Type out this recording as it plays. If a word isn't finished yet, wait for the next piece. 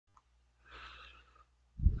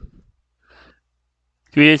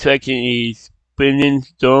Today's section is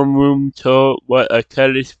Brennan's dorm room tour, what a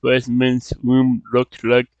college freshman's room looks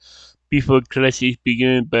like before classes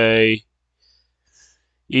begin by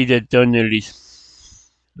either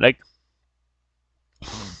journalist. The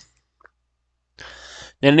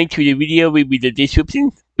link to the video will be in the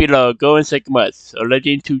description below. Go and check them out. So let's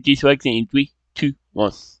get into this section in 3, 2,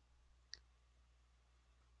 1.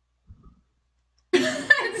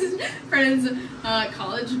 Brennan's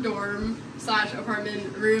college dorm /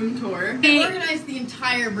 apartment room tour. I organized the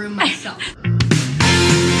entire room myself.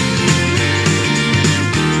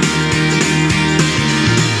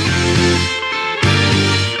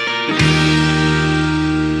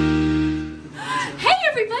 Hey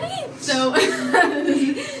everybody! So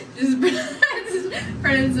this is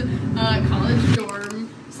Brennan's college dorm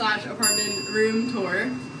 / apartment room tour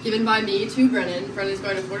given by me to Brennan. Brennan's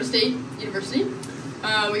going to Florida State University.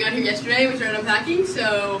 We got here yesterday, we started unpacking,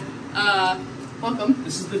 so, welcome.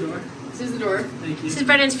 This is the door. This is the door. Thank you. This is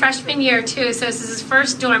Brennan's freshman year, too, so this is his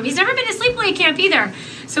first dorm. He's never been to sleepaway camp either,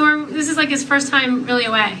 so this is like his first time really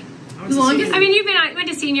away. The longest? I mean, you went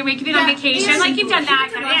to senior week, you've been on vacation, like you've done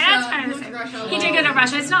that. Yeah, that's kind of the same. He did go to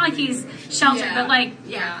Russia. It's not like he's sheltered, but like,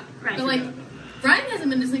 yeah, right. But like, Brian hasn't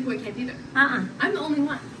been to sleepaway camp either. I'm the only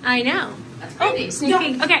one. I know. That's crazy. Sneak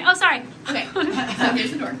peek. Okay, oh, sorry. Okay, so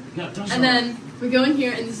here's the door. And then we go in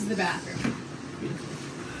here, and this is the bathroom.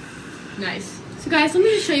 Nice. So guys, let me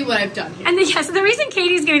just show you what I've done here. And then, yeah, so the reason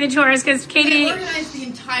Katie's giving the tour is because Katie... I organized the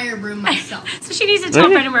entire room myself. So she needs to tell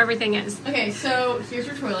Brennan where everything is. Okay, so here's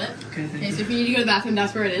your toilet. Okay, thank you. So if you need to go to the bathroom,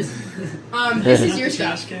 that's where it is. This is your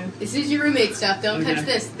Trash stuff. can. This is your roommate's stuff. Don't touch Okay.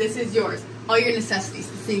 this. This is yours. All your necessities,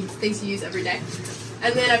 the things you use every day.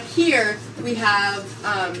 And then up here, we have,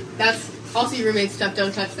 that's also your roommate's stuff.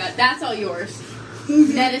 Don't touch that. That's all yours.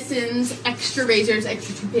 Medicines, extra razors,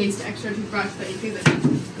 extra toothpaste, extra toothbrush, things like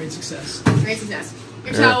that. Great success. Great success.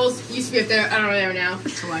 Your towels used to be up there. I don't know where they are now.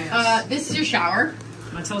 This is your shower.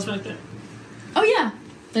 My towel's back there. Oh yeah,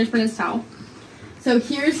 there's Brennan's towel. So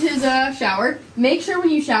here's his shower. Make sure when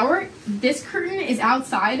you shower, this curtain is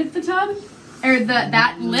outside of the tub, or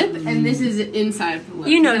that lip, and this is inside of the lip.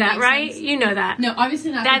 You know that, right? You know that. No,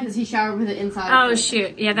 obviously not because he showered with it inside. Oh,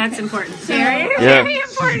 shoot. Yeah, that's important. So, Very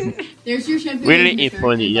important. There's your shampoo. Really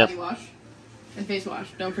important, and yep. body wash and face wash.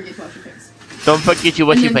 Don't forget to wash your face. Don't forget to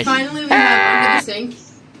wash And your then face. finally, we have under the sink.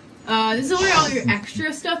 This is where all your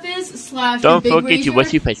extra stuff is. / Don't your big forget to razor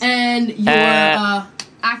wash your face. and your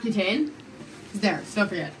Accutane. Is there, so don't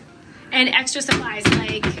forget. And extra supplies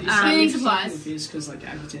like Cleaning supplies. Because like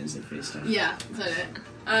Accutane's like face stuff. Yeah, that's it.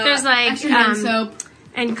 there's like extra hand soap.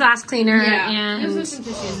 and glass cleaner Yeah. and There's some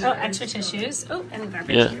tissues in oh, there. extra tissues. Oh, and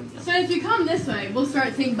garbage. Yeah. So if you come this way, we'll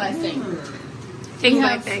start thing by thing. Thing We by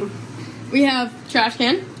have- thing. We have trash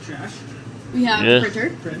can. Trash. We have Yeah.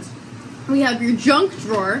 printer. Print. We have your junk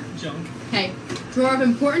drawer. Junk. Okay, drawer of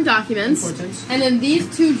important documents. Importance. And then these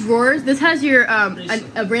two drawers. This has your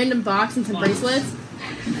a random box and some bracelets.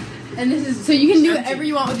 And this is so you can do whatever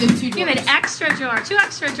you want with these two You drawers. have an extra drawer. 2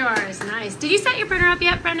 extra drawers. Nice. Did you set your printer up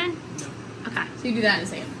yet, Brennan? Okay. So you do that in a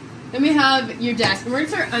second. Then we have your desk. And we're gonna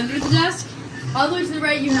start under the desk. All the way to the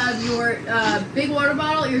right, you have your big water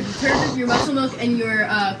bottle, your detergent, your muscle milk, and your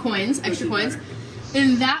coins, extra coins.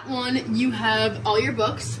 In that one, you have all your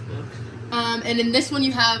books. And in this one,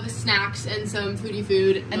 you have snacks and some foodie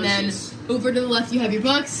food. And Delicious. then over to the left, you have your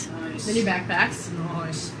books, Nice. then your backpacks.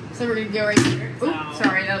 Nice. So we're gonna go right here. Ow. Oh,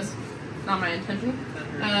 sorry, that was not my intention.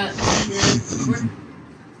 That hurt.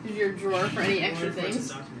 Here's your drawer for any extra More important things.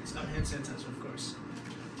 documents. Hand sanitizer, of course.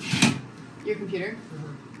 Your computer,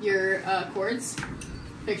 your cords,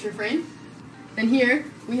 picture frame. Then here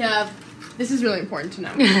we have, this is really important to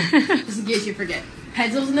know, just in case you forget.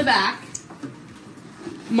 Pencils in the back,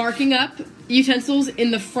 marking up utensils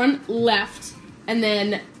in the front left, and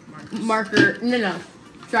then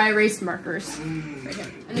dry erase markers. Right here.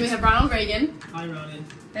 And then we have Ronald Reagan. Hi, Ronnie.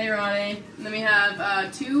 Hey Ronnie. And then we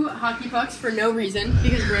have 2 hockey pucks for no reason,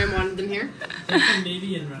 because Graham wanted them here. They're from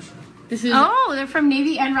Navy in Russia. This is, Oh, they're from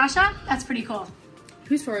Navy and Russia? That's pretty cool.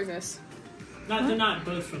 whose store is this? They're not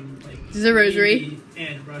both from like. This is a rosary. Navy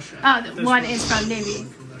and Russia. Oh, There's one is from Navy one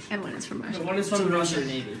from Russia. and one is from Russia. No, one is from Russia and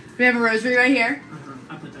Navy. We have a rosary right here.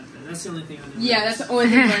 I put that there. That's the only thing I know. Yeah, that's the only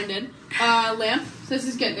thing Lauren did. Lamp. So this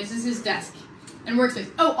is good. This is his desk. And workspace.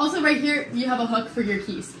 Oh, also right here, you have a hook for your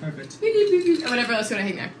keys. Perfect. Or whatever else you want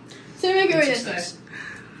to hang there. So we make it right this way.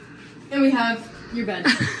 And we have your bed.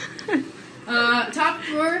 Top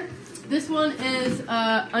drawer. This one is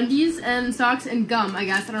undies and socks and gum, I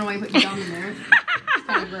guess. I don't know why you put your gum in there. It's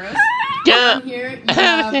kind of gross. Down here, you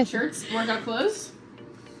have shirts, workout clothes.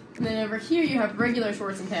 And then over here, you have regular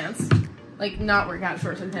shorts and pants. like not workout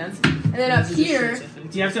shorts and pants. And then up here,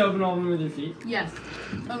 Do you have to open all of them with your feet? yes,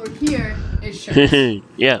 over here is shirts.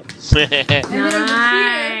 Yeah. And then over here,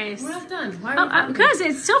 Nice. we're not done. Why are we Oh, because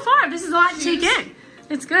it's so far. This is a lot to take Shoes. in.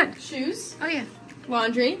 It's good. Shoes, Oh yeah.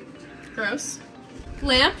 laundry, gross,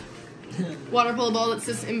 lamp, water polo ball that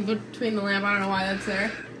sits in between the lamp. I don't know why that's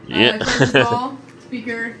there. Yeah. Tennis ball,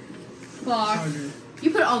 speaker, clock. Charger. You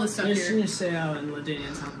put all this stuff I'm here. just say out and let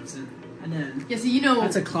Daniel Thompson. And then Yeah, so you know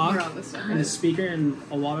that's a clock where all this stuff and a is. speaker and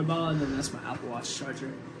a water bottle, and then that's my Apple Watch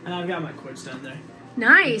charger. And I've got my cords down there.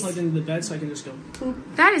 Nice. Plugged into the bed so I can just go. Boop.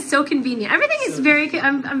 That is so convenient. Everything is very.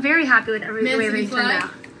 I'm very happy with the way Man City everything turned flag,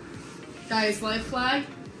 out. Dice Life flag,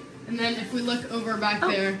 and then if we look over back Oh.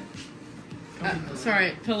 there,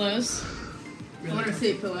 sorry, pillows. I want to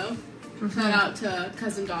say pillow. Shout out to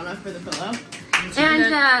cousin Donna for the pillow.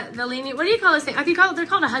 And the leaning. What do you call this thing? I think they're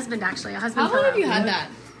called a husband actually. A husband How pillow. long have you had that?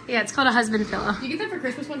 Yeah, it's called a husband pillow. Did you get that for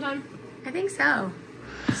Christmas one time? I think so.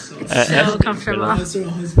 So So comfortable. that's our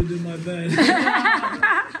husband in my bed.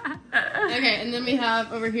 Okay, and then we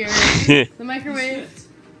have over here the microwave.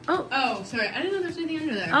 Oh. Oh, sorry, I didn't know there's anything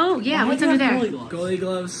under there. Oh yeah. What's under there? Goalie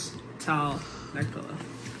gloves, towel, neck pillow.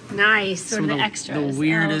 Nice. Sort of the Some of the extras.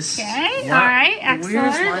 weirdest- Okay. What? All right. The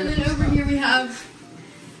weirdest Excellent. And then over here we have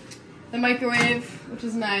the microwave, which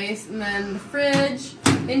is nice, and then the fridge.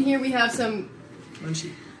 In here we have some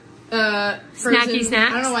Munchy. frozen. Snacky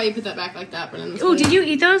snacks. I don't know why you put that back like that, but Oh, did you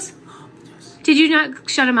eat those? Did you not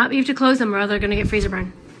shut them up? You have to close them or they're gonna get freezer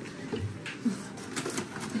burn.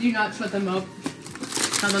 Did you not shut them up?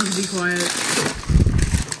 Tell them to be quiet.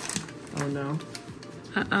 Oh no.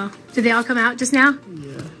 Uh-oh. Did they all come out just now?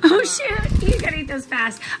 Yeah. Oh, shoot. You gotta eat those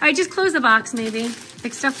fast. All right, just close the box, maybe.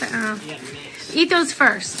 Like stuff that, Yeah, mix. eat those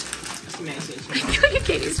first. Mix it. Look at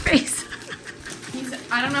Katie's face.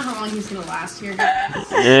 I don't know how long he's gonna last here.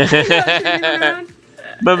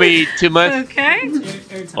 Maybe 2 months. Okay.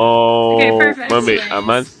 Airtight. Oh, Okay, perfect. maybe a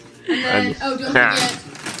month. And then, oh, don't forget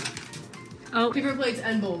Oh, paper plates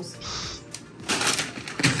and bowls.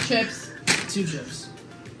 Chips. 2 chips.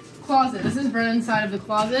 Closet. This is Brennan's side of the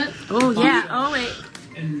closet. oh yeah. Oh, wait.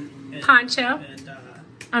 And Poncho. And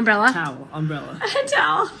Umbrella. towel, umbrella. A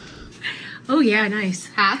towel. Oh, yeah, nice.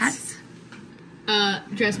 Hats.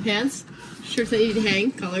 Dress pants. Shirts that need to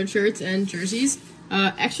hang. Collared shirts and jerseys.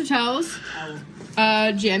 Extra towels. Towel.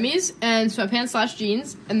 Jammies and sweatpants /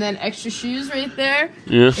 jeans. And then extra shoes right there.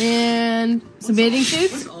 Yeah. And some bathing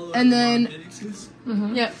suits. And then,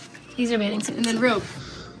 yep. These are bathing suits. And then rope.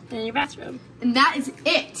 in your bathroom. And that is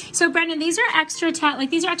it. So Brennan, these are extra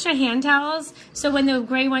these are extra hand towels. So when the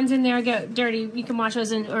gray ones in there get dirty, you can wash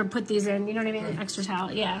those in or put these in. You know what I mean? An extra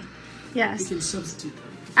towel. Yeah. You Yes. can substitute them.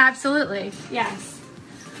 Absolutely. Yes.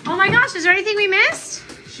 Oh my gosh, is there anything we missed?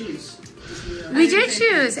 Shoes. We did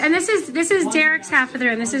choose. And this is Derek's half of the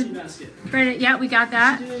room. This is basket. Brennan. Yeah, we got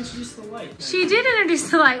that. She did introduce the light. She did introduce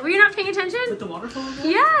the light. Were you not paying attention? With the water polo ball?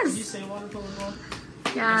 Yes. Did you say water polo ball?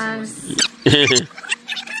 Yes.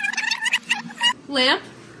 Lamp.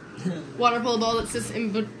 Water polo ball that sits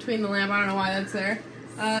in between the lamp. I don't know why that's there.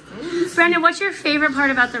 Brennan, what's your favorite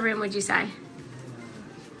part about the room, would you say?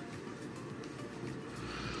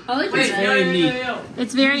 I like Wait, this. very neat.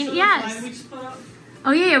 It's very, We yes. just put up?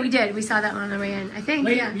 Oh yeah, we did. We saw that one on the way in. I think,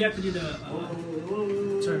 Wait, yeah. we have to do the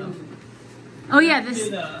turn off. Oh yeah, Do this,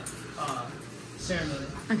 the ceremony.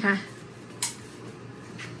 okay.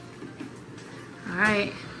 All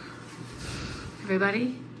right.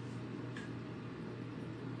 Everybody.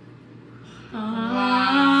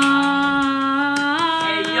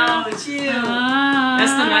 Hey yo, chill.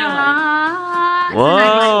 That's the nightlight.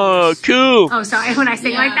 Whoa, cool. Oh, sorry. When I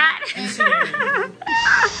sing like that.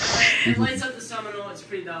 It lights up the Seminole. It's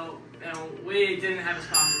pretty dope. We didn't have a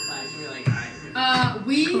spot for class. We were like,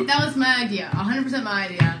 alright. That was my idea. 100% my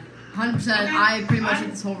idea. 100%. Okay. I pretty much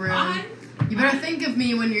did this whole room. You better think of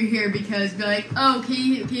me when you're here because be like, oh,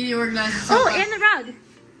 Katie organized this. Oh, and the rug.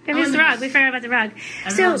 There's the rug. We forgot about the rug.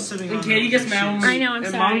 So, When Katie gets mad when I know, I'm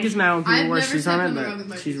and sorry. Mom gets mad when people I've wear never shoes stepped on on the it, rug with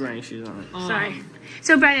my but she's shoes. wearing shoes on it. sorry.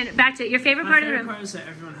 So, Brennan, back to your favorite part of the My room. favorite part is that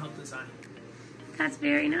everyone helped design. That's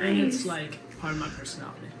very And it's nice. like part of my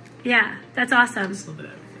personality. Yeah, that's awesome. It's a little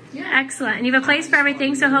bit of everything. Excellent. And you have a place for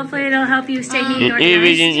everything, so hopefully it'll help you stay neat and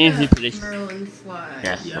Everything organized. is in place. Merlin flag.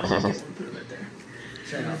 Yeah. Yeah, we'll put it right there.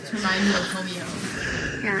 To remind you of Romeo.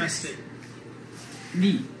 Yeah. Best thing.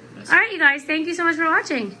 The. All right, you guys. Thank you so much for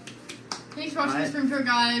watching. Thanks for watching this room tour,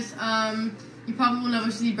 guys. You probably will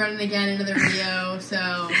never see Brennan again in another video,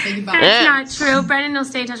 so say goodbye. That's not true. Brennan will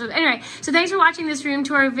stay in touch with. Anyway, so thanks for watching this room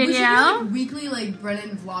tour We should do, video. like, weekly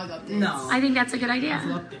Brennan vlog updates. No. I think that's a good idea.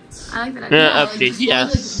 Updates. I like that idea. Yeah, Yeah, updates, just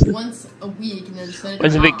yes. Like once a week and then send it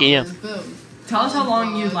Once a to week, Mom, yeah. and boom. Tell us how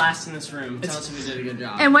long you last in this room. Tell us if we did a good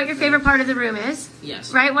job. And what your favorite part of the room is.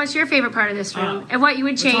 Yes. Right? What's your favorite part of this room? And what you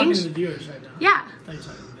would We're talking change? to the viewers right now. Yeah. I thought you were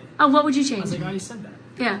talking to me. Oh, what would you I change? was like, oh, you said that.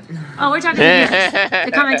 Yeah. Oh, we're talking to the viewers.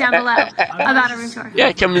 To comment down below about a room tour.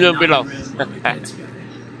 Yeah, comment down below.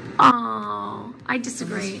 Oh, I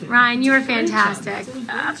disagree. Ryan, you were fantastic.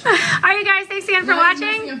 All right, guys, thanks again for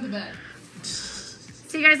watching.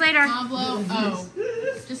 See you guys later. Pablo. Oh.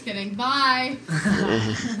 Just kidding. Bye.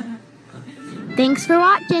 Thanks for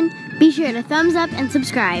watching. Be sure to thumbs up and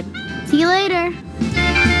subscribe. See you later.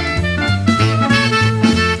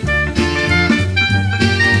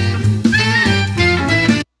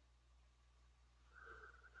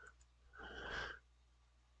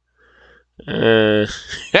 There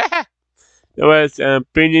was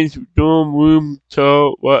Brennan's dorm room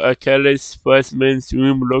tour what a careless first man's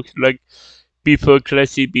room looks like before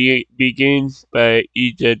classes begins by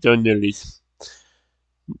either journalist.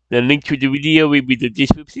 The link to the video will be in the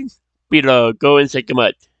description below. Go and check them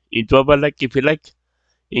out. And drop a like if you like.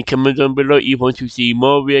 And comment down below if you want to see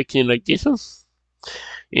more reactions like this one.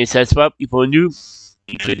 And subscribe if you're new.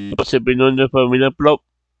 You could also be on the for when I upload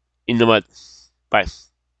in the month. Bye.